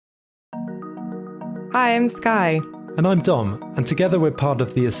Hi, I'm Sky. And I'm Dom, and together we're part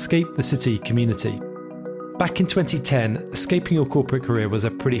of the Escape the City community. Back in 2010, escaping your corporate career was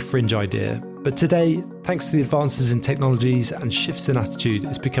a pretty fringe idea, but today, thanks to the advances in technologies and shifts in attitude,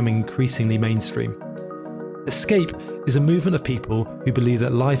 it's becoming increasingly mainstream. Escape is a movement of people who believe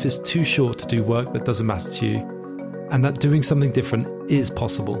that life is too short to do work that doesn't matter to you, and that doing something different is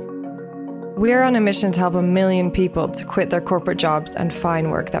possible. We're on a mission to help 1 million people to quit their corporate jobs and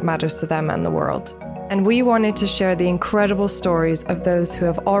find work that matters to them and the world. And we wanted to share the incredible stories of those who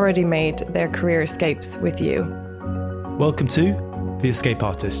have already made their career escapes with you. Welcome to The Escape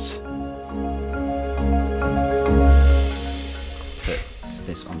Artists. Put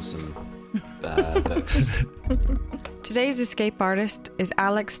this on some books. Today's escape artist is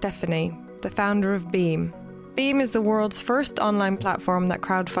Stephany, the founder of Beam. Beam is the world's first online platform that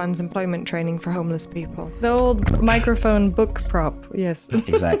crowdfunds employment training for homeless people. The old microphone book prop, yes.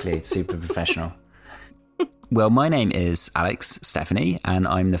 Exactly, it's super professional. Well, my name is Stephany, and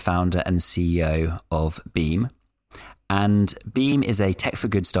I'm the founder and CEO of Beam. And Beam is a tech for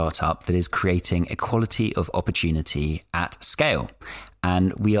good startup that is creating equality of opportunity at scale.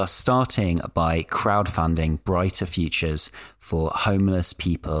 And we are starting by crowdfunding brighter futures for homeless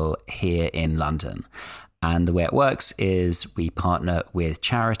people here in London. And the way it works is we partner with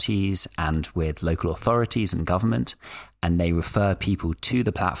charities and with local authorities and government, and they refer people to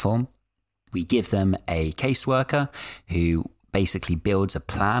the platform. We give them a caseworker who basically builds a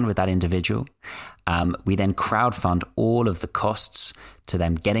plan with that individual. We then crowdfund all of the costs to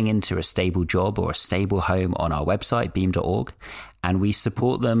them getting into a stable job or a stable home on our website, beam.org, and we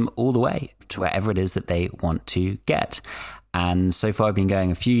support them all the way to wherever it is that they want to get. And so far, I've been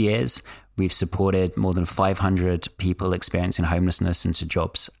going a few years. We've supported more than 500 people experiencing homelessness into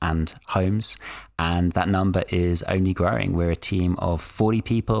jobs and homes. And that number is only growing. We're a team of 40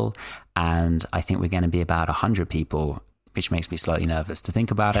 people, and I think we're going to be about 100 people, which makes me slightly nervous to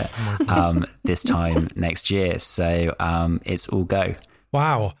think about it, this time next year. So it's all go.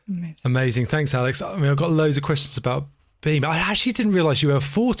 Wow. Amazing. Thanks, Alex. I mean, I've got loads of questions about Beam. I actually didn't realise you were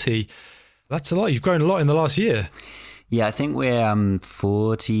 40. That's a lot. You've grown a lot in the last year. Yeah, I think we're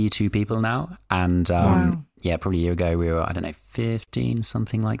 42 people now. And wow. Yeah, probably a year ago we were, 15,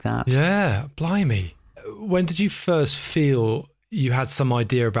 something like that. Yeah, blimey. When did you first feel you had some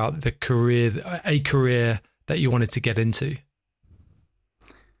idea about a career that you wanted to get into?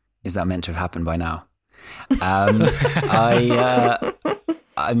 Is that meant to have happened by now? I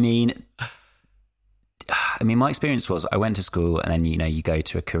mean, my experience was I went to school and then, you go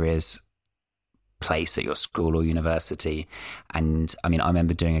to a careers place at your school or university. And I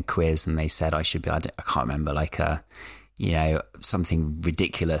remember doing a quiz and they said I should be, I can't remember, like something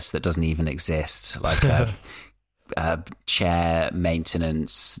ridiculous that doesn't even exist, like a chair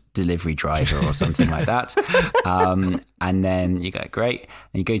maintenance delivery driver or something like that. And then you go, great.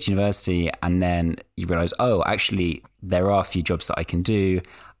 And you go to university and then you realize, oh, actually, there are a few jobs that I can do.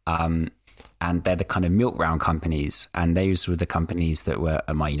 And they're the kind of milk round companies. And those were the companies that were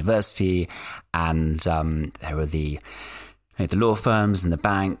at my university. And there were the law firms and the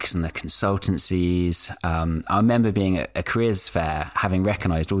banks and the consultancies. I remember being at a careers fair, having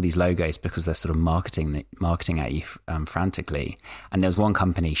recognised all these logos because they're sort of marketing at you frantically. And there was one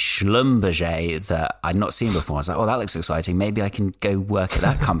company, Schlumberger, that I'd not seen before. I was like, oh, that looks exciting. Maybe I can go work at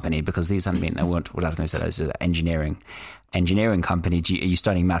that company because these hadn't been, what else did I say? It was an engineering company. Are you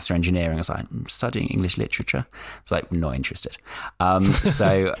studying maths or engineering? I was like, I'm studying English literature. It's like, not interested.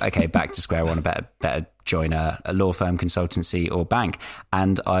 So, okay, back to square one. I better join a law firm, consultancy or bank.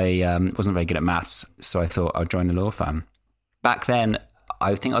 And I wasn't very good at maths, so I thought I'd join a law firm. Back then,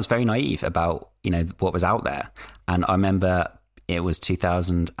 I think I was very naive about, what was out there. And I remember it was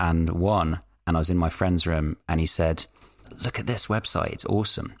 2001 and I was in my friend's room and he said, look at this website, it's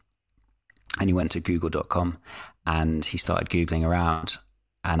awesome. And he went to google.com and he started Googling around.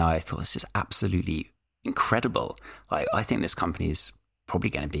 And I thought, this is absolutely incredible. Like, I think this company is probably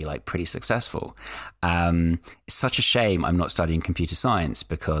going to be like pretty successful. It's such a shame I'm not studying computer science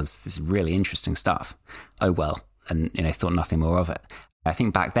because this is really interesting stuff. Oh, well. And, thought nothing more of it. I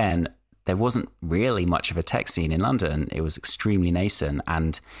think back then there wasn't really much of a tech scene in London. It was extremely nascent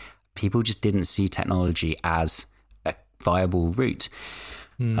and people just didn't see technology as a viable route.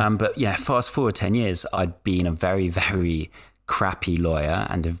 But yeah, fast forward 10 years, I'd been a very, very crappy lawyer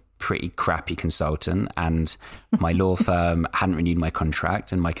and a pretty crappy consultant, and my law firm hadn't renewed my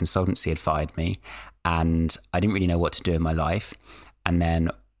contract and my consultancy had fired me, and I didn't really know what to do in my life. And then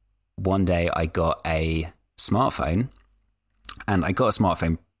one day I got a smartphone, and I got a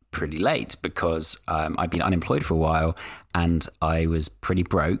smartphone pretty late because I'd been unemployed for a while and I was pretty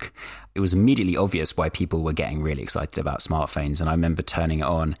broke. It was immediately obvious why people were getting really excited about smartphones. And I remember turning it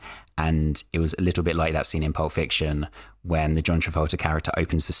on, and it was a little bit like that scene in Pulp Fiction when the John Travolta character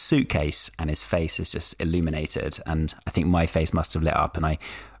opens the suitcase and his face is just illuminated. And I think my face must have lit up, and I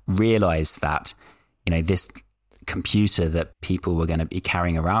realized that, this computer that people were going to be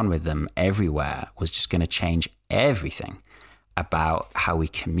carrying around with them everywhere was just going to change everything about how we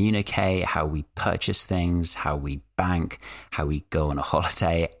communicate, how we purchase things, how we bank, how we go on a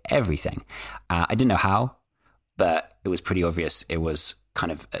holiday, everything. I didn't know how, but it was pretty obvious. It was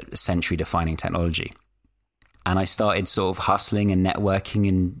kind of a century-defining technology. And I started sort of hustling and networking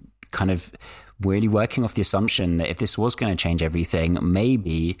and kind of really working off the assumption that if this was going to change everything,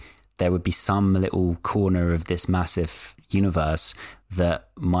 maybe there would be some little corner of this massive universe that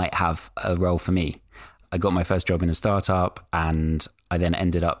might have a role for me. I got my first job in a startup, and I then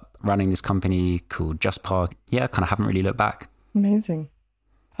ended up running this company called Just Park. Yeah, kind of haven't really looked back. Amazing.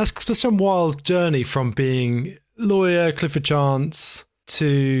 That's such a wild journey from being lawyer, Clifford Chance,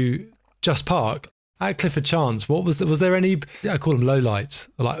 to Just Park. At Clifford Chance, was there any, I call them lowlights,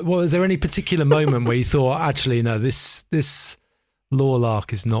 like, was there any particular moment where you thought, actually, no, this law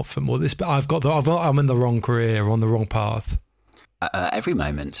lark is not for more this, but I'm in the wrong career or on the wrong path? Every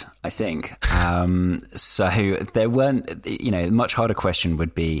moment, I think. So there weren't, a much harder question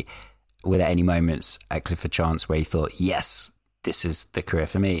would be, were there any moments at Clifford Chance where you thought, yes, this is the career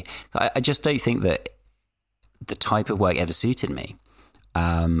for me? I just don't think that the type of work ever suited me.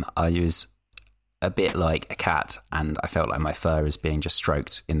 I was a bit like a cat, and I felt like my fur was being just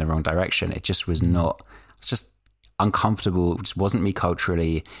stroked in the wrong direction. It just was not, it's just uncomfortable. It just wasn't me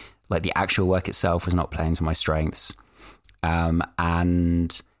culturally. Like, the actual work itself was not playing to my strengths.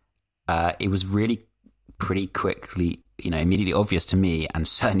 And it was really pretty quickly, immediately obvious to me, and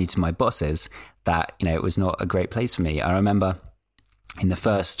certainly to my bosses, that, it was not a great place for me. I remember in the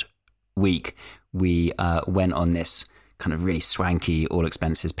first week, we went on this kind of really swanky, all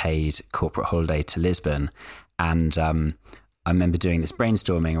expenses paid corporate holiday to Lisbon. And I remember doing this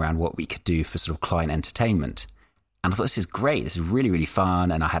brainstorming around what we could do for sort of client entertainment. And I thought, this is great. This is really, really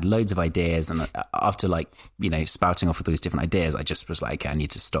fun. And I had loads of ideas. And after spouting off with all these different ideas, I just was like, I need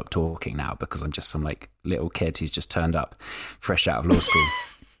to stop talking now, because I'm just some little kid who's just turned up fresh out of law school.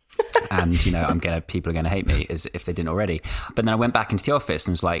 And, people are going to hate me as if they didn't already. But then I went back into the office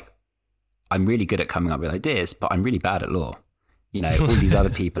and was like, I'm really good at coming up with ideas, but I'm really bad at law. All these other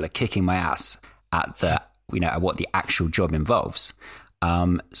people are kicking my ass at at what the actual job involves.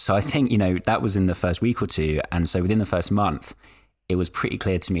 So I think, that was in the first week or two. And so within the first month, it was pretty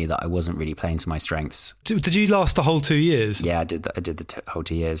clear to me that I wasn't really playing to my strengths. Did you last the whole 2 years? Yeah, I did the whole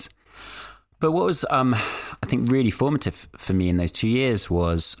 2 years. But what was, I think, really formative for me in those 2 years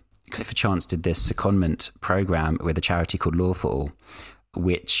was Clifford Chance did this secondment program with a charity called Law for All,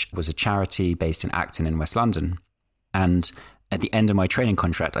 which was a charity based in Acton in West London. And at the end of my training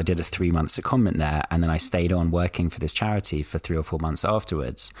contract, I did a 3-month secondment there, and then I stayed on working for this charity for 3 or 4 months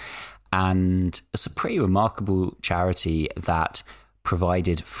afterwards. And it's a pretty remarkable charity that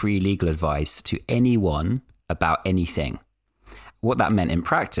provided free legal advice to anyone about anything. What that meant in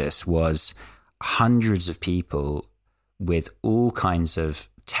practice was hundreds of people with all kinds of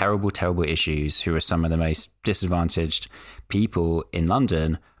terrible, terrible issues, who are some of the most disadvantaged people in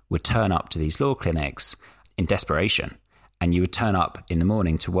London, would turn up to these law clinics in desperation. And you would turn up in the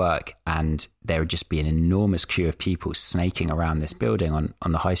morning to work, and there would just be an enormous queue of people snaking around this building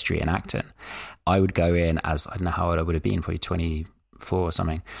on the high street in Acton. I would go in as, I don't know how old I would have been, probably 24 or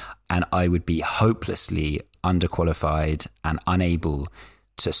something, and I would be hopelessly underqualified and unable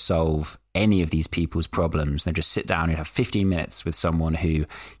to solve any of these people's problems. They'd just sit down and have 15 minutes with someone who,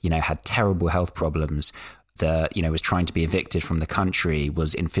 had terrible health problems, was trying to be evicted from the country,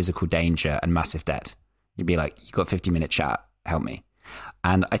 was in physical danger and massive debt. You'd be like, you got a 50-minute chat, help me.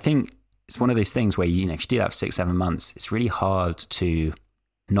 And I think it's one of those things where, if you do that for 6-7 months, it's really hard to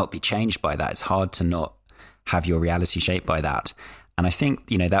not be changed by that. It's hard to not have your reality shaped by that. And I think,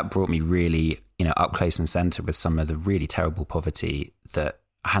 that brought me really, up close and center with some of the really terrible poverty that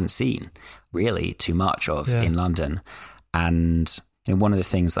I hadn't seen really too much of in London. And one of the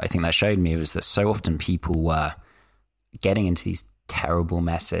things that I think that showed me was that so often people were getting into these terrible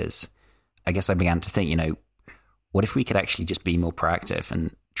messes. I guess I began to think, what if we could actually just be more proactive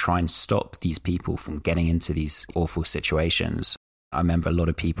and try and stop these people from getting into these awful situations? I remember a lot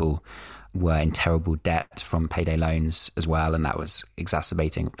of people were in terrible debt from payday loans as well, and that was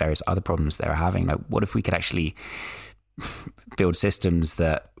exacerbating various other problems they were having. Like, what if we could actually build systems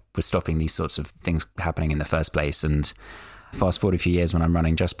that were stopping these sorts of things happening in the first place? And Fast forward a few years when I'm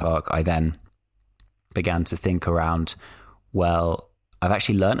running Just Park, I then began to think around, well, I've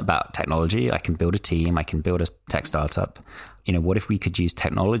actually learned about technology. I can build a team. I can build a tech startup. What if we could use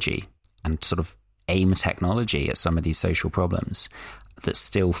technology and sort of aim technology at some of these social problems that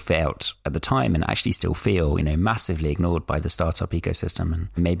still felt at the time and actually still feel, massively ignored by the startup ecosystem. And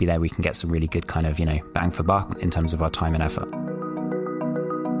maybe there we can get some really good kind of, bang for buck in terms of our time and effort.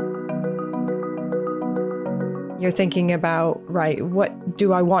 You're thinking about, right, what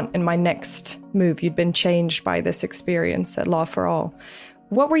do I want in my next move? You'd been changed by this experience at Law for All.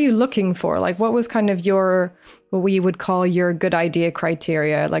 What were you looking for? Like, what was kind of your, what we would call your good idea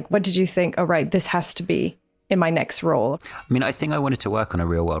criteria? Like, what did you think, oh, right, this has to be in my next role? I think I wanted to work on a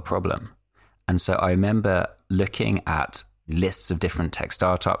real world problem. And so I remember looking at lists of different tech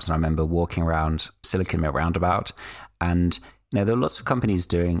startups, and I remember walking around Silicon Mill Roundabout, and there were lots of companies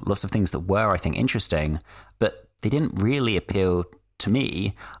doing lots of things that were, I think, interesting, but they didn't really appeal to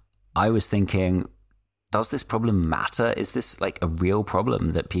me. I was thinking, does this problem matter? Is this like a real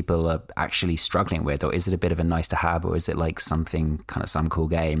problem that people are actually struggling with? Or is it a bit of a nice to have? Or is it like something kind of some cool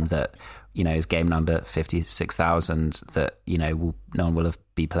game that, is game number 56,000 that, no one will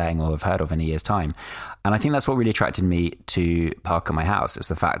be playing or have heard of in a year's time? And I think that's what really attracted me to park at my house. It's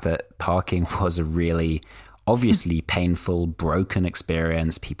the fact that parking was a really obviously painful, broken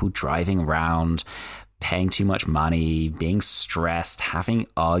experience, people driving around, paying too much money, being stressed, having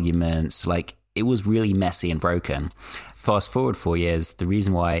arguments. Like, it was really messy and broken. Fast forward 4 years, the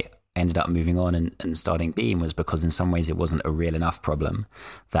reason why I ended up moving on and starting Beam was because in some ways it wasn't a real enough problem.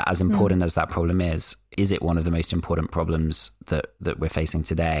 That as important as that problem is it one of the most important problems that we're facing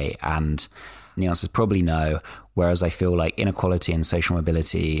today? And the answer is probably no. Whereas I feel like inequality and social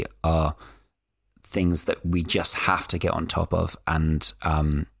mobility are things that we just have to get on top of and,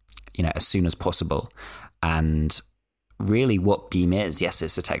 as soon as possible. And really what Beam is, yes,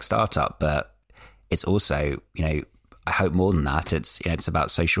 it's a tech startup, but it's also, I hope more than that. It's about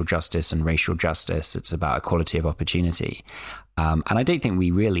social justice and racial justice. It's about equality of opportunity. And I don't think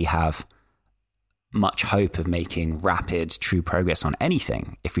we really have much hope of making rapid, true progress on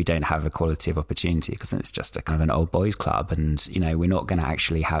anything if we don't have equality of opportunity, because it's just a kind of an old boys club. And, we're not going to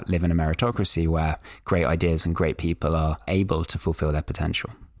actually live in a meritocracy where great ideas and great people are able to fulfill their potential.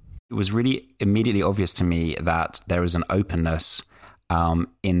 It was really immediately obvious to me that there was an openness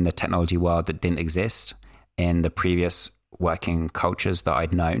in the technology world that didn't exist in the previous working cultures that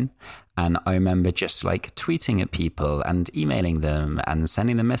I'd known. And I remember just like tweeting at people and emailing them and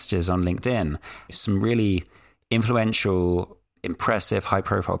sending them messages on LinkedIn. Some really influential, impressive,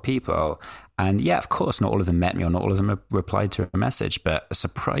 high-profile people. And yeah, of course, not all of them met me or not all of them replied to a message, but a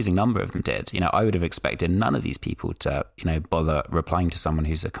surprising number of them did. I would have expected none of these people to, bother replying to someone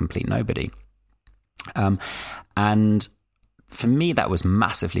who's a complete nobody. And for me, that was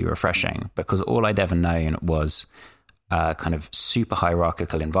massively refreshing because all I'd ever known was kind of super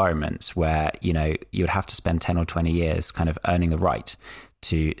hierarchical environments where, you'd have to spend 10 or 20 years kind of earning the right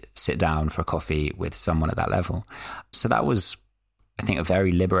to sit down for a coffee with someone at that level. So that was, I think, a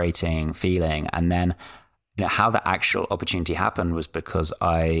very liberating feeling. And then, how the actual opportunity happened was because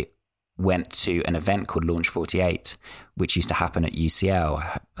I went to an event called Launch 48, which used to happen at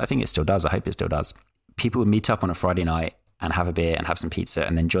UCL. I think it still does. I hope it still does. People would meet up on a Friday night and have a beer and have some pizza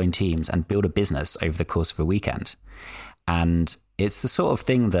and then join teams and build a business over the course of a weekend. And it's the sort of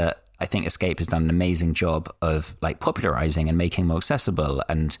thing that I think Escape has done an amazing job of like popularizing and making more accessible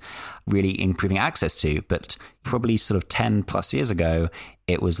and really improving access to. But probably sort of 10 plus years ago,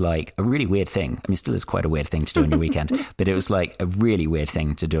 it was like a really weird thing. I mean, it still is quite a weird thing to do on your weekend, but it was like a really weird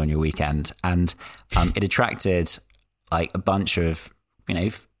thing to do on your weekend. And it attracted like a bunch of,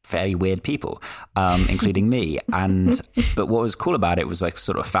 fairly weird people, including me. But what was cool about it was like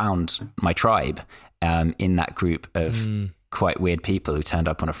sort of found my tribe in that group of quite weird people who turned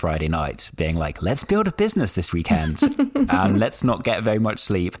up on a Friday night being like, let's build a business this weekend. Let's not get very much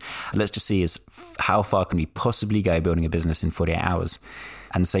sleep. Let's just see how far can we possibly go building a business in 48 hours.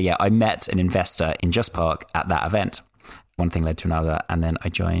 And so, yeah, I met an investor in Just Park at that event. One thing led to another. And then I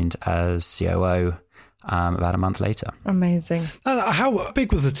joined as COO about a month later. Amazing. How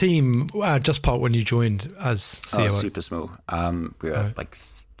big was the team at Just Park when you joined as COO? Oh, super small. We were like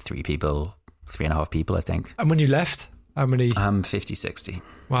 3.5 people, I think. And when you left, how many? 50, 60.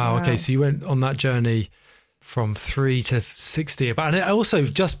 Wow. Okay. So you went on that journey from 3 to 60. And it also,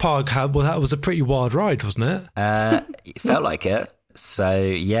 Just Park that was a pretty wild ride, wasn't it? It felt like it. So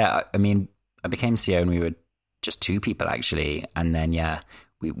I became CEO and we were just 2 people actually. And then,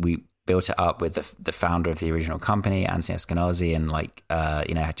 we built it up with the founder of the original company, Anthony Eskenazi, and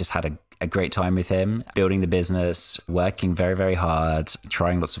I just had a great time with him, building the business, working very, very hard,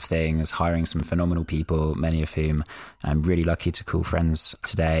 trying lots of things, hiring some phenomenal people, many of whom I'm really lucky to call friends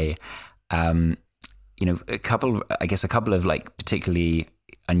today. A couple of like particularly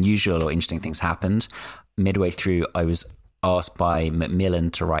unusual or interesting things happened. Midway through, I was asked by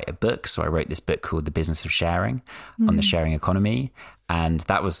Macmillan to write a book. So I wrote this book called The Business of Sharing on the sharing economy. And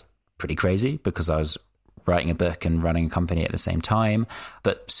that was pretty crazy because I was writing a book and running a company at the same time,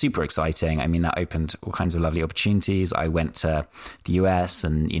 but super exciting. I mean, that opened all kinds of lovely opportunities. I went to the US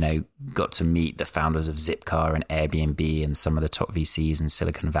and, got to meet the founders of Zipcar and Airbnb and some of the top VCs in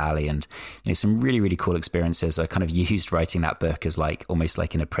Silicon Valley, and, some really, really cool experiences. I kind of used writing that book as like almost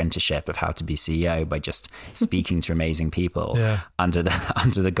like an apprenticeship of how to be CEO by just speaking to amazing people under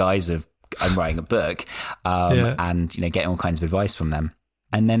the guise of I'm writing a book, and, getting all kinds of advice from them.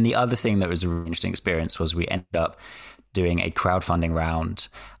 And then the other thing that was a really interesting experience was we ended up doing a crowdfunding round,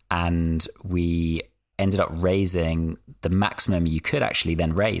 and we ended up raising the maximum you could actually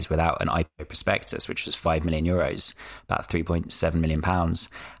then raise without an IPO prospectus, which was 5 million euros, about 3.7 million pounds.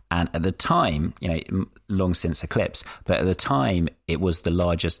 And at the time, long since eclipsed, but at the time it was the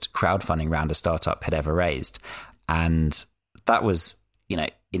largest crowdfunding round a startup had ever raised. And that was,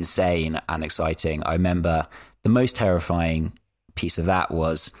 insane and exciting. I remember the most terrifying piece of that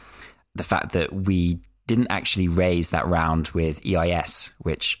was the fact that we didn't actually raise that round with EIS,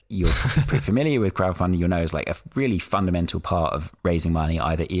 which you're pretty familiar with crowdfunding. You'll know is like a really fundamental part of raising money,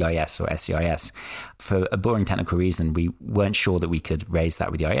 either EIS or SEIS. For a boring technical reason, we weren't sure that we could raise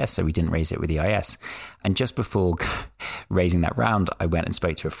that with EIS, so we didn't raise it with EIS. And just before raising that round, I went and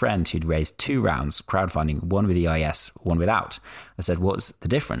spoke to a friend who'd raised 2 rounds crowdfunding, one with EIS, one without. I said, "What's the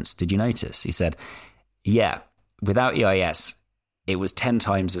difference? Did you notice?" He said, "Yeah, without EIS, it was 10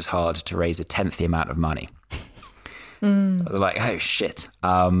 times as hard to raise a 10th the amount of money." I was like, oh shit.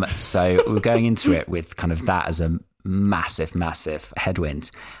 So we were going into it with kind of that as a massive, massive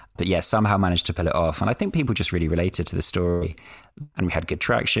headwind. But yeah, somehow managed to pull it off. And I think people just really related to the story. And we had good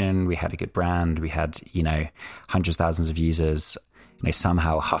traction. We had a good brand. We had, hundreds of thousands of users.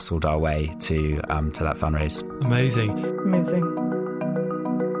 Somehow hustled our way to that fundraise. Amazing.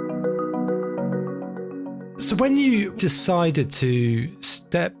 So when you decided to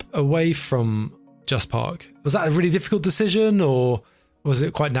step away from Just Park, was that a really difficult decision or was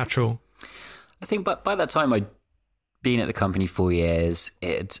it quite natural? I think by that time I'd been at the company 4 years.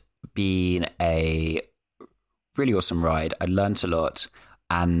 It'd been a really awesome ride. I learned a lot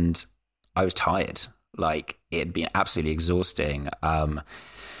and I was tired. Like it had been absolutely exhausting.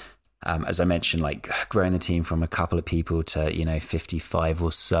 As I mentioned, like growing the team from a couple of people to, 55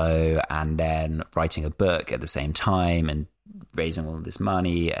 or so, and then writing a book at the same time and raising all of this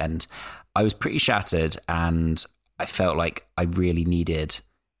money. And I was pretty shattered and I felt like I really needed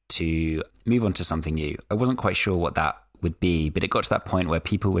to move on to something new. I wasn't quite sure what that would be, but it got to that point where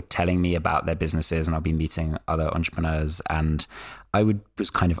people were telling me about their businesses and I'd be meeting other entrepreneurs and I was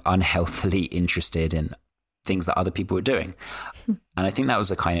kind of unhealthily interested in things that other people were doing. And I think that was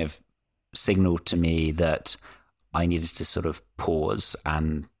a kind of signal to me that I needed to sort of pause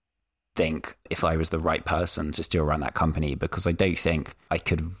and think if I was the right person to still run that company, because I don't think I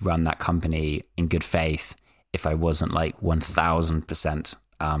could run that company in good faith if I wasn't like 1000%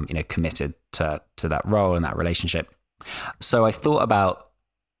 committed to that role and that relationship. So I thought about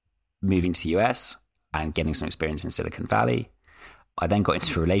moving to the US and getting some experience in Silicon Valley. I then got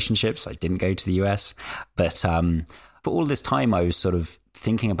into relationships. I didn't go to the US, but for all this time, I was sort of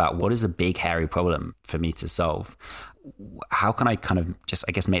thinking about what is a big, hairy problem for me to solve. How can I kind of just,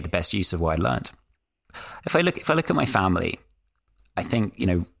 I guess, make the best use of what I learned? If I look at my family, I think,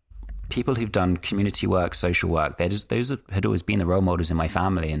 people who've done community work, social work, those had always been the role models in my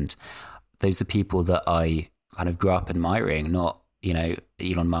family. And those are people that I kind of grew up admiring, not,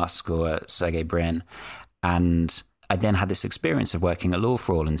 Elon Musk or Sergey Brin. And I then had this experience of working at Law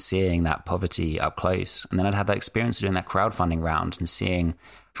for All and seeing that poverty up close. And then I'd had that experience of doing that crowdfunding round and seeing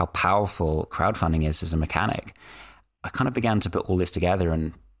how powerful crowdfunding is as a mechanic. I kind of began to put all this together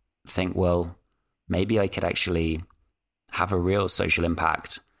and think, well, maybe I could actually have a real social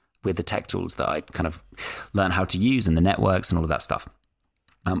impact with the tech tools that I kind of learned how to use and the networks and all of that stuff.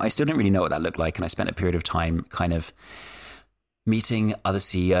 I still didn't really know what that looked like. And I spent a period of time kind of meeting other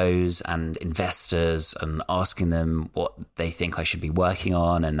CEOs and investors and asking them what they think I should be working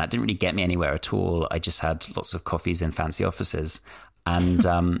on. And that didn't really get me anywhere at all. I just had lots of coffees in fancy offices. And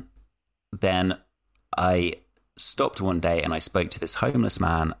then I stopped one day and I spoke to this homeless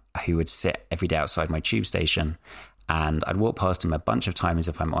man who would sit every day outside my tube station. And I'd walk past him a bunch of times,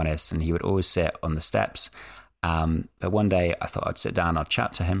 if I'm honest, and he would always sit on the steps. But one day I thought I'd sit down, I'd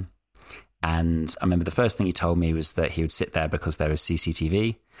chat to him. And I remember the first thing he told me was that he would sit there because there was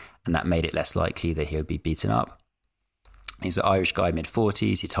CCTV, and that made it less likely that he would be beaten up. He's an Irish guy,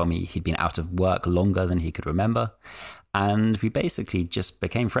 mid-40s. He told me he'd been out of work longer than he could remember. And we basically just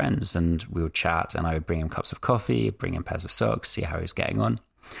became friends, and we would chat, and I would bring him cups of coffee, bring him pairs of socks, see how he was getting on.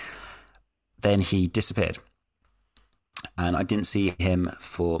 Then he disappeared. And I didn't see him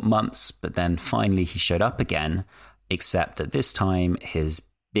for months, but then finally he showed up again, except that this time his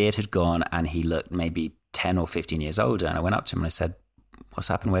beard had gone and he looked maybe 10 or 15 years older. And I went up to him and I said, "What's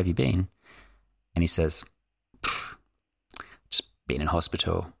happened? Where have you been?" And he says, "Just been in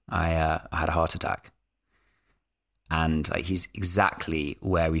hospital. I had a heart attack." And he's exactly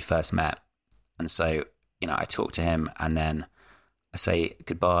where we first met. And so, I talk to him and then I say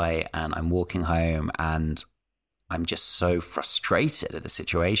goodbye and I'm walking home and I'm just so frustrated at the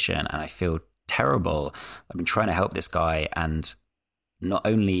situation and I feel terrible. I've been trying to help this guy, and not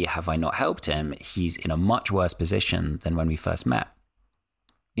only have I not helped him, he's in a much worse position than when we first met.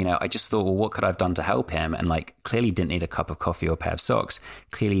 I just thought, well, what could I have done to help him? And clearly didn't need a cup of coffee or a pair of socks.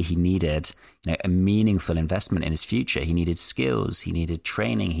 Clearly he needed, a meaningful investment in his future. He needed skills, he needed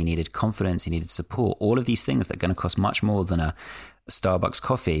training, he needed confidence, he needed support, all of these things that are going to cost much more than a Starbucks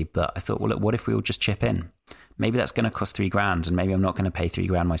coffee. But I thought, well, look, what if we all just chip in? Maybe that's going to cost $3,000 and maybe I'm not going to pay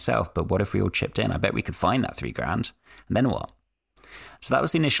 $3,000 myself, but what if we all chipped in? I bet we could find that $3,000. And then what? So that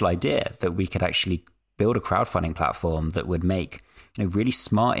was the initial idea, that we could actually build a crowdfunding platform that would make really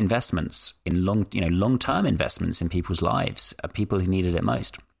smart investments in long-term investments in people's lives, people who needed it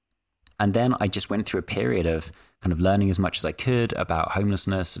most. And then I just went through a period of kind of learning as much as I could about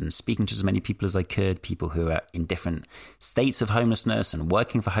homelessness and speaking to as many people as I could, people who are in different states of homelessness and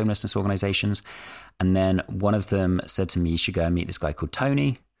working for homelessness organizations. And then one of them said to me, "You should go and meet this guy called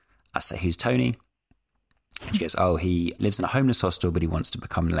Tony." I say, "Who's Tony?" And she goes, "Oh, he lives in a homeless hostel, but he wants to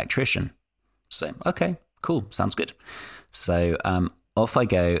become an electrician." So, okay, cool. Sounds good. So off I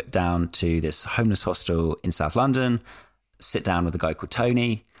go down to this homeless hostel in South London, sit down with a guy called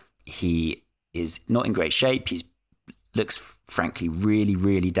Tony. He is not in great shape. He looks, frankly, really,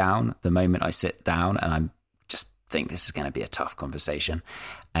 really down the moment I sit down, and I just think this is going to be a tough conversation.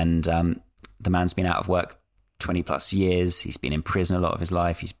 And the man's been out of work 20 plus years. He's been in prison a lot of his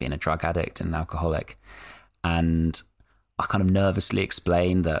life. He's been a drug addict and an alcoholic. And I kind of nervously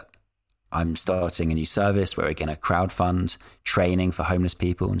explained that I'm starting a new service where we're going to crowdfund training for homeless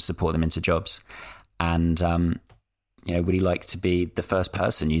people and support them into jobs. And, would he like to be the first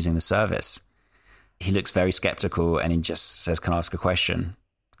person using the service? He looks very skeptical and he just says, "Can I ask a question?"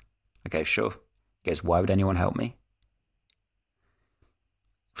 I go, "Sure." He goes, "Why would anyone help me?"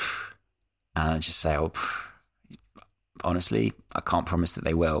 And I just say, "Oh, honestly, I can't promise that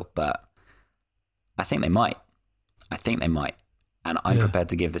they will, but I think they might. And I'm prepared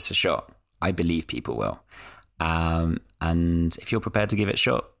to give this a shot. I believe people will. And if you're prepared to give it a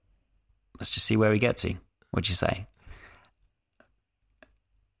shot, let's just see where we get to. What'd you say?"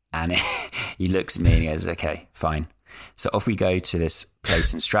 And he looks at me and he goes, "Okay, fine." So off we go to this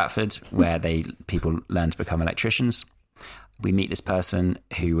place in Stratford where people learn to become electricians. We meet this person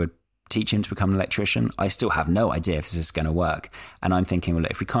who would teach him to become an electrician. I still have no idea if this is going to work. And I'm thinking, well,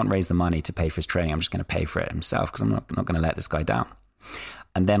 if we can't raise the money to pay for his training, I'm just going to pay for it himself because I'm not going to let this guy down.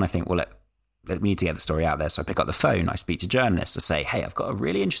 And then I think, well, we need to get the story out there. So I pick up the phone. I speak to journalists to say, "Hey, I've got a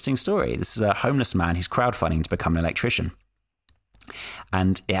really interesting story. This is a homeless man who's crowdfunding to become an electrician."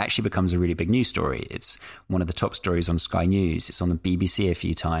 And it actually becomes a really big news story. It's one of the top stories on Sky News. It's on the BBC a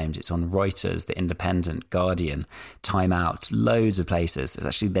few times. It's on Reuters, The Independent, Guardian, Time Out, loads of places. It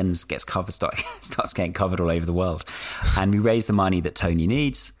actually then gets covered, starts getting covered all over the world. And we raise the money that Tony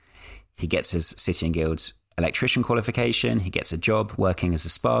needs. He gets his City and Guilds electrician qualification. He gets a job working as a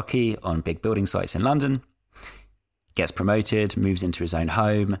sparky on big building sites in London. Gets promoted, moves into his own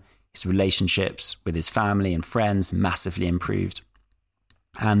home. His relationships with his family and friends massively improved.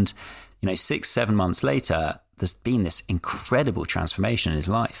 And, 6-7 months later, there's been this incredible transformation in his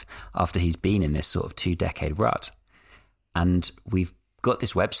life after he's been in this sort of 2-decade rut. And we've got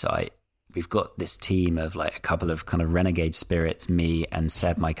this website. We've got this team of a couple of kind of renegade spirits, me and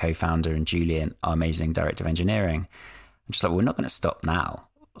Seb, my co-founder, and Julian, our amazing director of engineering. I'm just we're not going to stop now.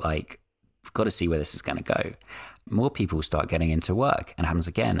 We've got to see where this is going to go. More people start getting into work, and it happens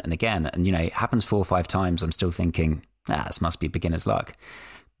again and again. And, it happens 4 or 5 times. I'm still thinking, this must be beginner's luck.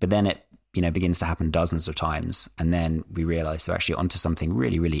 But then it, begins to happen dozens of times. And then we realize they're actually onto something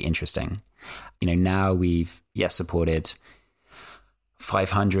really, really interesting. Now we've, supported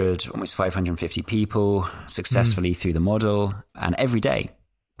almost 550 people successfully through the model. And every day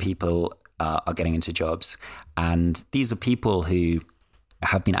people are getting into jobs. And these are people who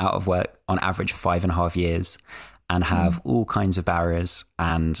have been out of work on average 5.5 years and have all kinds of barriers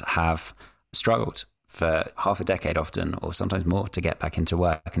and have struggled for half a decade often, or sometimes more, to get back into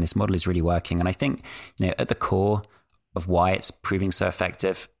work. And this model is really working. And I think, at the core of why it's proving so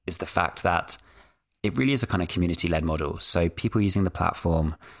effective is the fact that it really is a kind of community-led model. So people using the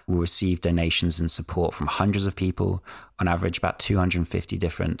platform will receive donations and support from hundreds of people, on average about 250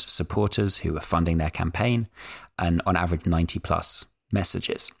 different supporters who are funding their campaign, and on average 90 plus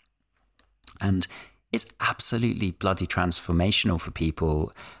messages. And it's absolutely bloody transformational for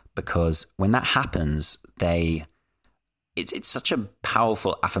people, because when that happens, it's such a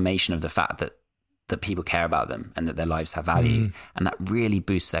powerful affirmation of the fact that people care about them and that their lives have value. And that really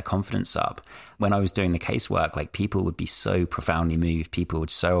boosts their confidence up. When I was doing the casework, like, people would be so profoundly moved. People would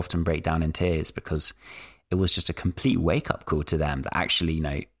so often break down in tears, because it was just a complete wake up call to them that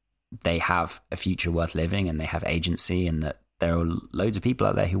actually, they have a future worth living and they have agency, and that there are loads of people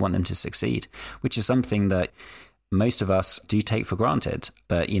out there who want them to succeed, which is something that most of us do take for granted,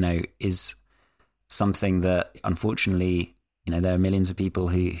 but, is something that unfortunately, there are millions of people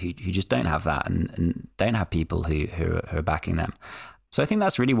who just don't have that and don't have people who are backing them. So I think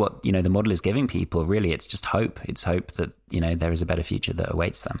that's really what, the model is giving people. Really, it's just hope. It's hope that, there is a better future that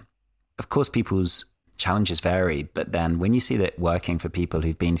awaits them. Of course, people's challenges vary, but then when you see that working for people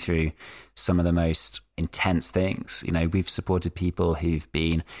who've been through some of the most intense things, we've supported people who've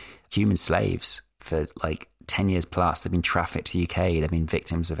been human slaves for like 10 years plus. They've been trafficked to the UK. They've been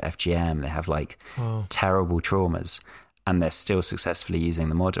victims of FGM. They have terrible traumas, and they're still successfully using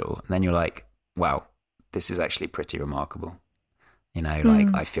the model. And then you're like, wow, this is actually pretty remarkable.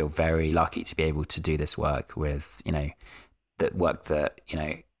 I feel very lucky to be able to do this work with, that work that,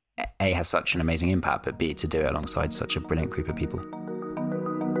 A, has such an amazing impact, but B, to do it alongside such a brilliant group of people.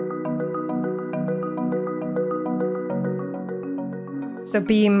 So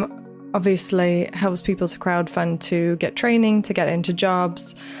Beam obviously helps people to crowdfund to get training, to get into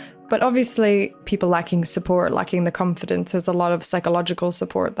jobs. But obviously people lacking support, lacking the confidence, there's a lot of psychological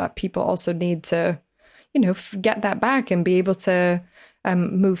support that people also need to, get that back and be able to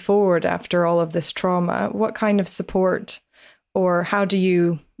move forward after all of this trauma. What kind of support, or how do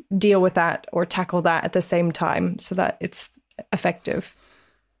you deal with that or tackle that at the same time so that it's effective?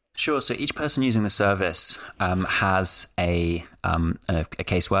 Sure. So each person using the service has a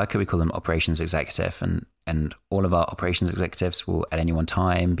caseworker. We call them operations executive, and all of our operations executives will at any one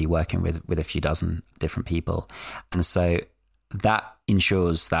time be working with a few dozen different people. And so that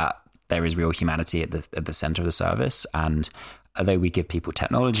ensures that there is real humanity at the center of the service. And although we give people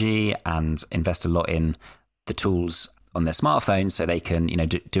technology and invest a lot in the tools on their smartphones so they can,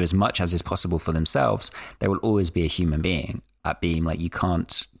 do as much as is possible for themselves, there will always be a human being at Beam. Like, you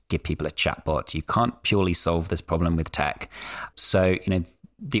can't give people a chatbot. You can't purely solve this problem with tech. So,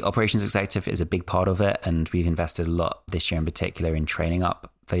 the operations executive is a big part of it. And we've invested a lot this year in particular in training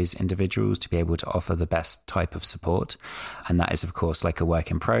up those individuals to be able to offer the best type of support. And that is, of course, like a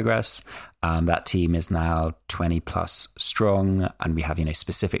work in progress. That team is now 20 plus strong. And we have,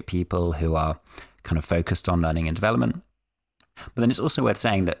 specific people who are kind of focused on learning and development. But then it's also worth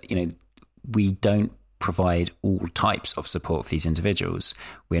saying that, we don't provide all types of support for these individuals.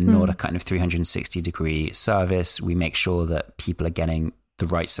 We're not a kind of 360-degree service. We make sure that people are getting the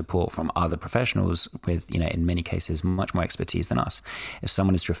right support from other professionals with, in many cases, much more expertise than us. If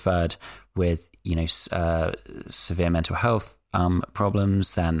someone is referred with, severe mental health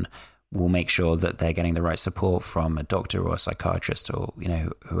problems, then we'll make sure that they're getting the right support from a doctor or a psychiatrist or,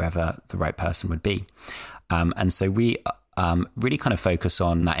 whoever the right person would be. And so we really kind of focus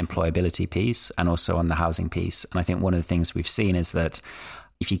on that employability piece and also on the housing piece. And I think one of the things we've seen is that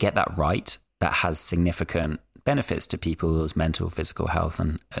if you get that right, that has significant benefits to people's mental, physical health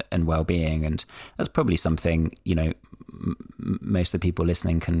and well-being. And that's probably something, most of the people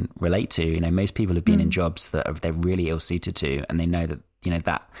listening can relate to. Most people have been in jobs that they're really ill-suited to, and they know that,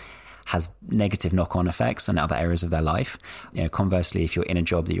 that has negative knock-on effects on other areas of their life. Conversely, if you're in a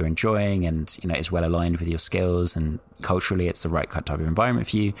job that you're enjoying and, is well aligned with your skills and culturally it's the right type of environment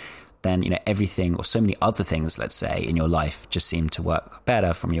for you, then, everything or so many other things, let's say, in your life just seem to work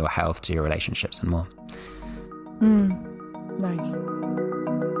better, from your health to your relationships and more. Nice.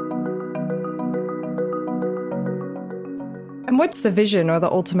 And what's the vision or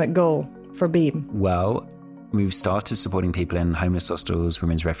the ultimate goal for Beam? Well, we've started supporting people in homeless hostels,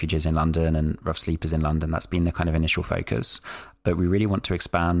 women's refuges in London and rough sleepers in London. That's been the kind of initial focus. But we really want to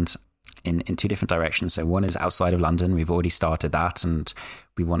expand in two different directions. So one is outside of London. We've already started that, and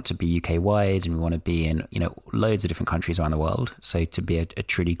we want to be UK wide, and we want to be in, loads of different countries around the world. So to be a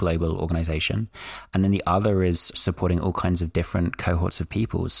truly global organization. And then the other is supporting all kinds of different cohorts of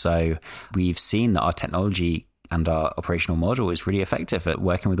people. So we've seen that our technology and our operational model is really effective at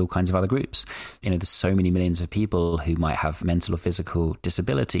working with all kinds of other groups. There's so many millions of people who might have mental or physical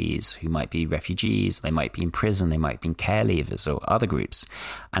disabilities, who might be refugees, they might be in prison, they might be in care leavers or other groups.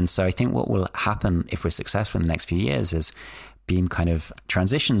 And so I think what will happen if we're successful in the next few years is Beam kind of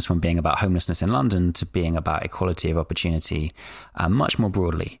transitions from being about homelessness in London to being about equality of opportunity much more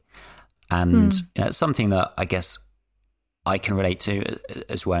broadly. And it's something that I guess I can relate to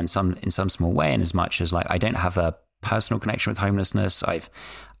as well in some small way, in as much as like I don't have a personal connection with homelessness. I've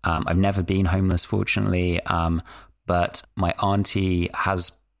never been homeless, fortunately, but my auntie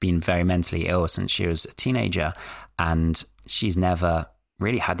has been very mentally ill since she was a teenager, and she's never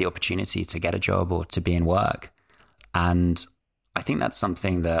really had the opportunity to get a job or to be in work. And I think that's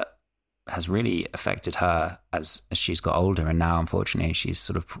something that has really affected her as she's got older. And now, unfortunately, she's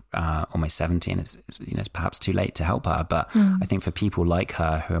sort of almost 17. It's perhaps too late to help her. But I think for people like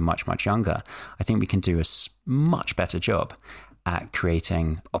her who are much, much younger, I think we can do a much better job at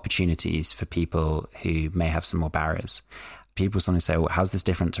creating opportunities for people who may have some more barriers. People sometimes say, well, how's this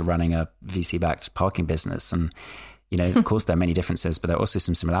different to running a VC-backed parking business? And, of course, there are many differences, but there are also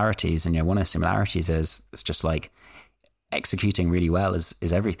some similarities. And, one of the similarities is it's just like, executing really well is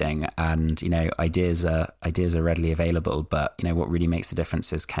everything, and ideas are readily available, but what really makes the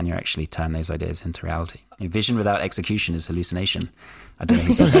difference is, can you actually turn those ideas into reality? Vision without execution is hallucination. I don't know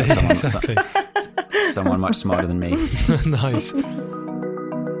who said that. Someone much smarter than me. Nice.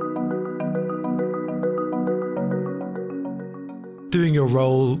 Doing your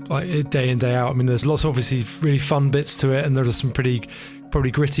role like day in, day out, I mean, there's lots of obviously really fun bits to it, and there are some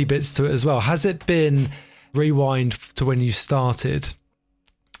probably gritty bits to it as well. Has it been, rewind to when you started,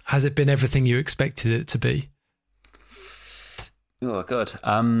 has it been everything you expected it to be? Oh God.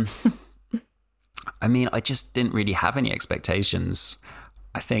 I mean, I just didn't really have any expectations.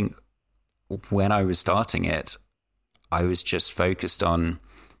 I think when I was starting it, I was just focused on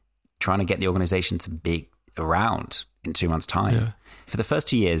trying to get the organization to be around in 2 months' time. Yeah. For the first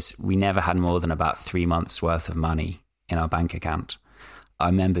 2 years, we never had more than about 3 months worth of money in our bank account. I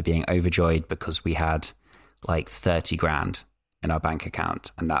remember being overjoyed because we had like 30 grand in our bank account,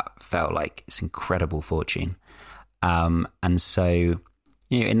 and that felt like this incredible fortune. And so,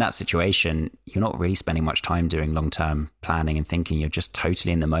 in that situation, you're not really spending much time doing long-term planning and thinking. You're just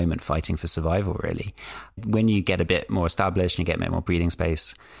totally in the moment, fighting for survival, really. When you get a bit more established and you get a bit more breathing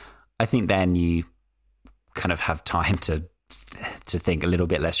space, I think then you kind of have time to think a little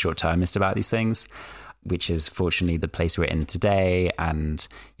bit less short-termist about these things, which is fortunately the place we're in today. And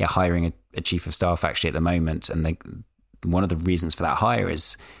hiring a chief of staff actually at the moment. And one of the reasons for that hire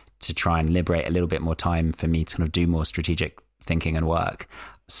is to try and liberate a little bit more time for me to kind of do more strategic thinking and work.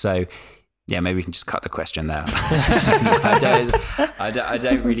 So maybe we can just cut the question there. I don't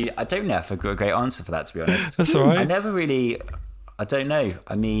know if I've got a great answer for that, to be honest. That's all right. I don't know.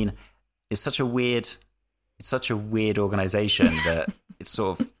 I mean, it's such a weird organization that it's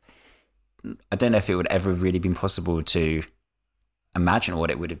sort of, I don't know if it would ever really been possible to imagine what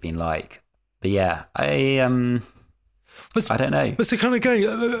it would have been like. But I don't know. But so kind of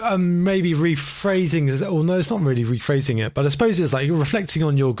going, maybe rephrasing, or no, it's not really rephrasing it, but I suppose it's like you're reflecting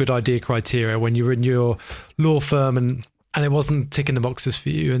on your good idea criteria when you were in your law firm and it wasn't ticking the boxes for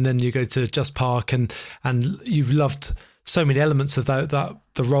you, and then you go to Just Park and you've loved so many elements of that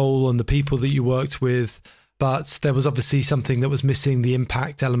the role and the people that you worked with, but there was obviously something that was missing, the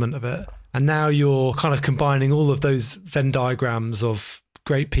impact element of it. And now you're kind of combining all of those Venn diagrams of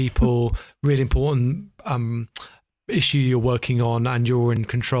great people, really important issue you're working on, and you're in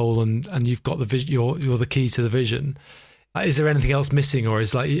control, and you've got the vision. You're the key to the vision. Is there anything else missing, or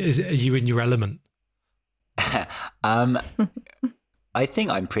are you in your element? I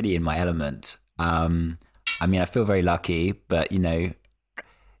think I'm pretty in my element. I mean, I feel very lucky, but you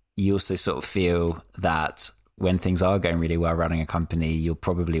also sort of feel that when things are going really well running a company, you're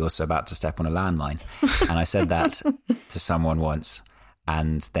probably also about to step on a landmine. And I said that to someone once,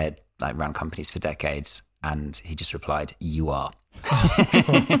 and they'd like run companies for decades, and he just replied, "You are."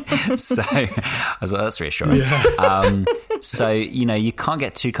 So I was like, that's reassuring. Yeah. So, you can't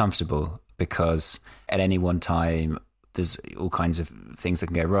get too comfortable, because at any one time, there's all kinds of things that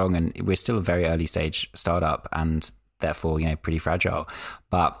can go wrong. And we're still a very early stage startup, and therefore, pretty fragile.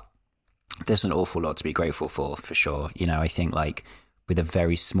 But there's an awful lot to be grateful for sure. I think like with a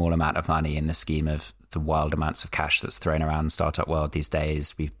very small amount of money in the scheme of the wild amounts of cash that's thrown around the startup world these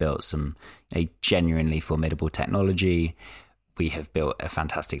days. We've built some genuinely formidable technology. We have built a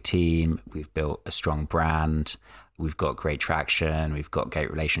fantastic team. We've built a strong brand. We've got great traction. We've got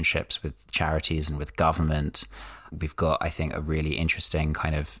great relationships with charities and with government. We've got, I think, a really interesting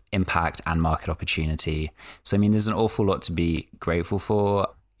kind of impact and market opportunity. So, I mean, there's an awful lot to be grateful for.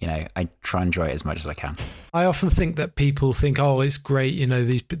 I try and enjoy it as much as I can. I often think that people think, oh, it's great,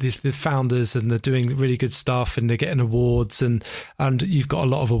 these the founders, and they're doing really good stuff and they're getting awards, and you've got a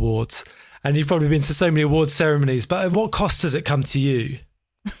lot of awards. And you've probably been to so many awards ceremonies, but at what cost does it come to you?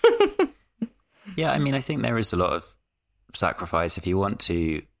 Yeah, I mean, I think there is a lot of sacrifice if you want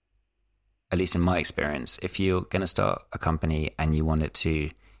to, at least in my experience, if you're going to start a company and you want it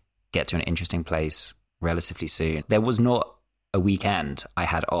to get to an interesting place relatively soon. There was not a weekend I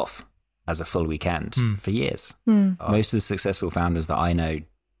had off as a full weekend for years. Most of the successful founders that I know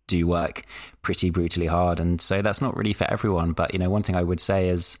do work pretty brutally hard. And so that's not really for everyone. But, one thing I would say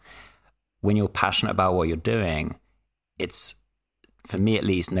is when you're passionate about what you're doing, it's, for me at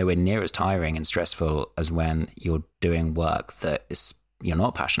least, nowhere near as tiring and stressful as when you're doing work that you're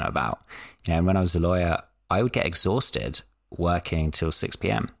not passionate about. And when I was a lawyer, I would get exhausted working till 6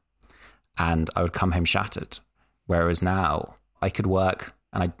 p.m. and I would come home shattered. Whereas now I could work,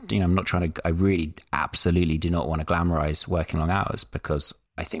 and I'm not trying to, I really absolutely do not want to glamorize working long hours, because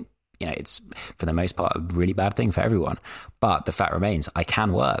I think, it's for the most part a really bad thing for everyone. But the fact remains, I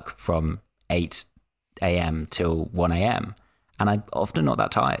can work from 8 a.m. till 1 a.m. and I'm often not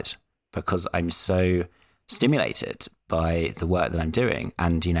that tired because I'm so stimulated by the work that I'm doing.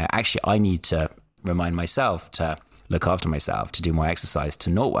 And, actually I need to remind myself to look after myself, to do more exercise, to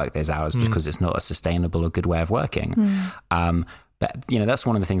not work those hours because it's not a sustainable or good way of working. But, that's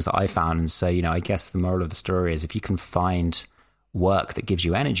one of the things that I found. And so, I guess the moral of the story is if you can find work that gives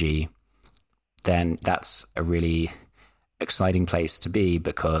you energy, then that's a really exciting place to be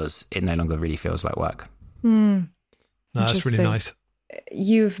because it no longer really feels like work. No, that's really nice.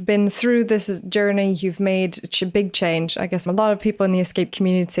 You've been through this journey, you've made a big change. I guess a lot of people in the Escape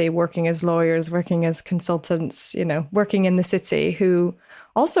community, working as lawyers, working as consultants, working in the city, who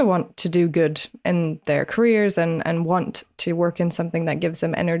also want to do good in their careers and want to work in something that gives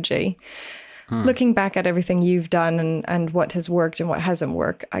them energy. Looking back at everything you've done and what has worked and what hasn't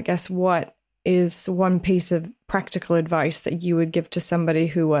worked, I guess what is one piece of practical advice that you would give to somebody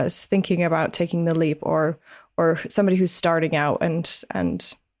who was thinking about taking the leap, or somebody who's starting out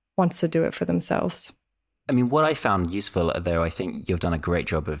and wants to do it for themselves? I mean, what I found useful, though, I think you've done a great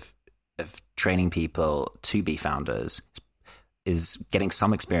job of training people to be founders, is getting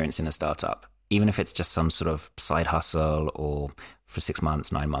some experience in a startup, even if it's just some sort of side hustle or for 6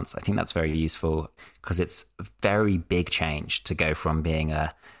 months, 9 months. I think that's very useful because it's a very big change to go from being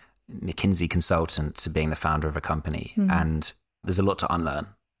a McKinsey consultant to being the founder of a company. And there's a lot to unlearn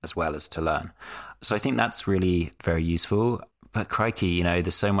as well as to learn. So I think that's really very useful. But crikey,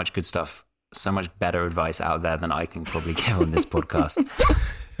 there's so much good stuff, so much better advice out there than I can probably give on this podcast.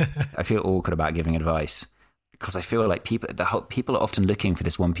 I feel awkward about giving advice because I feel like people are often looking for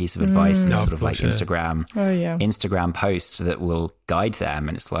this one piece of advice and sort of like Instagram post that will guide them.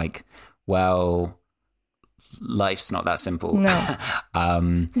 And it's like, well, life's not that simple. No.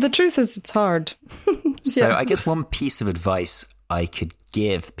 The truth is it's hard. So I guess one piece of advice I could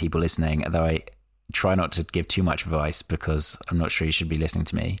give people listening, though I try not to give too much advice because I'm not sure you should be listening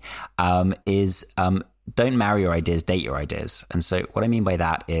to me, is don't marry your ideas, date your ideas. And so what I mean by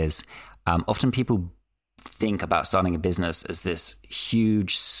that is often people think about starting a business as this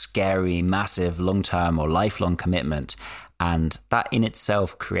huge, scary, massive, long-term or lifelong commitment. And that in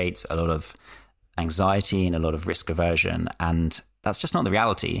itself creates a lot of anxiety and a lot of risk aversion. And that's just not the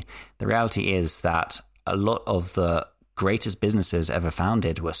reality. The reality is that a lot of the greatest businesses ever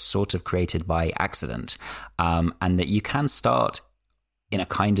founded were sort of created by accident, and that you can start in a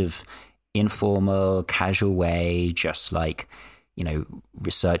kind of informal, casual way, just like,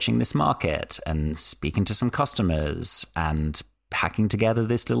 researching this market and speaking to some customers and hacking together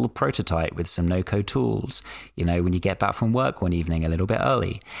this little prototype with some no-code tools, when you get back from work one evening a little bit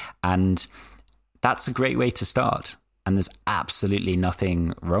early. And that's a great way to start. And there's absolutely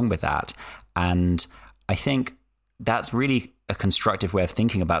nothing wrong with that. And I think that's really a constructive way of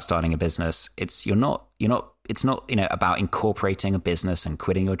thinking about starting a business. It's not about incorporating a business and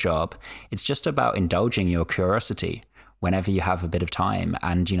quitting your job. It's just about indulging your curiosity whenever you have a bit of time,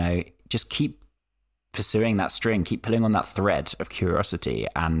 and just keep pursuing that string, keep pulling on that thread of curiosity,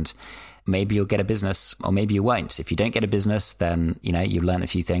 and maybe you'll get a business or maybe you won't. If you don't get a business, then you've learned a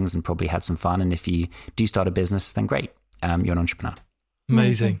few things and probably had some fun, and if you do start a business, then great, you're an entrepreneur.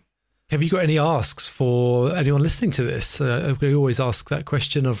 Amazing. Have you got any asks for anyone listening to this? We always ask that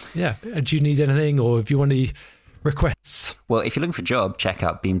question of, do you need anything, or if you want any requests? Well, if you're looking for a job, check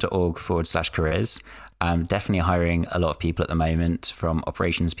out beam.org/careers. Definitely hiring a lot of people at the moment, from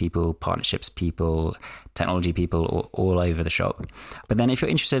operations people, partnerships people, technology people, all over the shop. But then if you're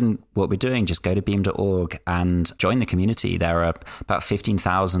interested in what we're doing, just go to beam.org and join the community. There are about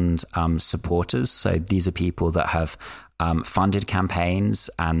 15,000 supporters. So these are people that have funded campaigns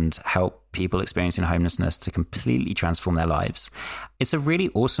and help people experiencing homelessness to completely transform their lives. It's a really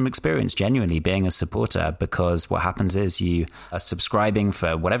awesome experience, genuinely, being a supporter, because what happens is you are subscribing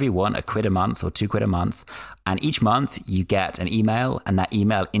for whatever you want, £1 a month or £2 a month. And each month you get an email, and that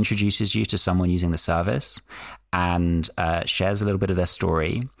email introduces you to someone using the service and shares a little bit of their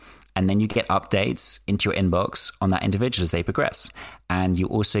story. And then you get updates into your inbox on that individual as they progress. And you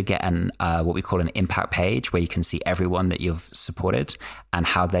also get what we call an impact page, where you can see everyone that you've supported and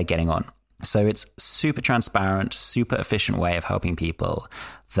how they're getting on. So it's super transparent, super efficient way of helping people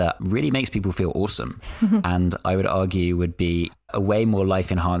that really makes people feel awesome. And I would argue would be a way more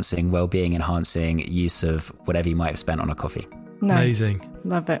life-enhancing, well-being enhancing use of whatever you might have spent on a coffee. Nice. Amazing.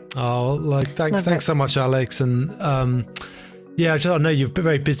 Love it. Oh, thanks so much, Alex. And I know you're a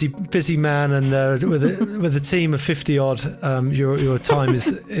very busy man, and with a team of 50 odd, your time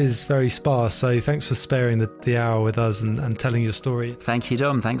is very sparse. So thanks for sparing the hour with us and telling your story. Thank you,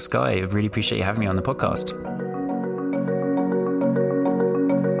 Dom. Thanks, Guy. I really appreciate you having me on the podcast.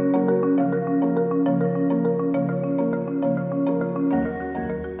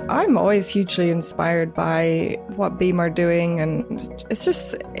 I'm always hugely inspired by what Beam are doing, and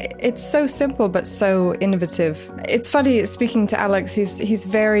it's so simple but so innovative. It's funny speaking to Alex. He's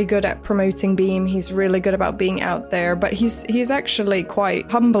very good at promoting Beam. He's really good about being out there, but he's actually quite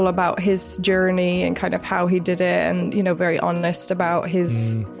humble about his journey and kind of how he did it, and very honest about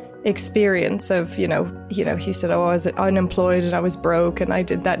his experience of he said, I was unemployed and I was broke and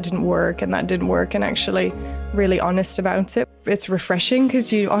that didn't work, and actually really honest about it. It's refreshing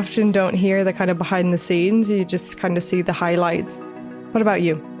because you often don't hear the kind of behind the scenes. You just kind of see the highlights. What about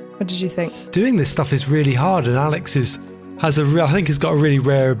you? What did you think? Doing this stuff is really hard, and Alex has got a really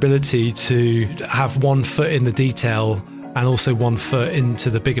rare ability to have one foot in the detail and also one foot into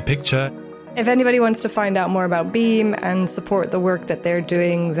the bigger picture. If anybody wants to find out more about Beam and support the work that they're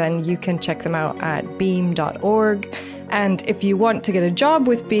doing, then you can check them out at beam.org. And if you want to get a job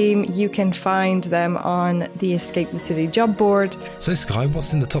with Beam, you can find them on the Escape the City job board. So, Sky,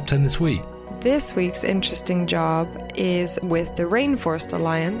 what's in the top 10 this week? This week's interesting job is with the Rainforest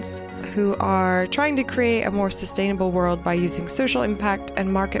Alliance, who are trying to create a more sustainable world by using social impact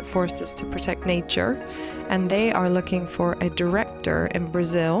and market forces to protect nature. And they are looking for a director in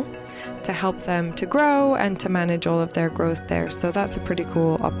Brazil to help them to grow and to manage all of their growth there. So that's a pretty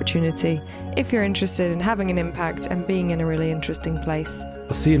cool opportunity if you're interested in having an impact and being in a really interesting place.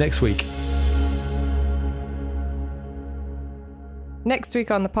 I'll see you next week. Next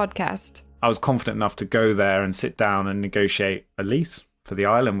week on the podcast, I was confident enough to go there and sit down and negotiate a lease for the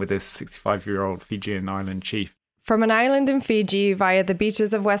island with this 65-year-old Fijian island chief. From an island in Fiji via the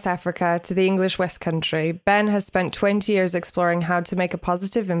beaches of West Africa to the English West Country, Ben has spent 20 years exploring how to make a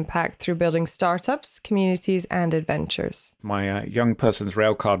positive impact through building startups, communities, and adventures. My young person's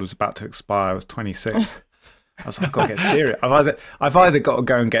rail card was about to expire. I was 26. I was like, I've got to get serious. I've either got to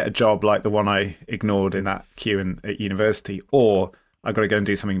go and get a job like the one I ignored in that queue at university, or I've got to go and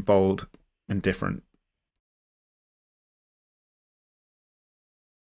do something bold and different.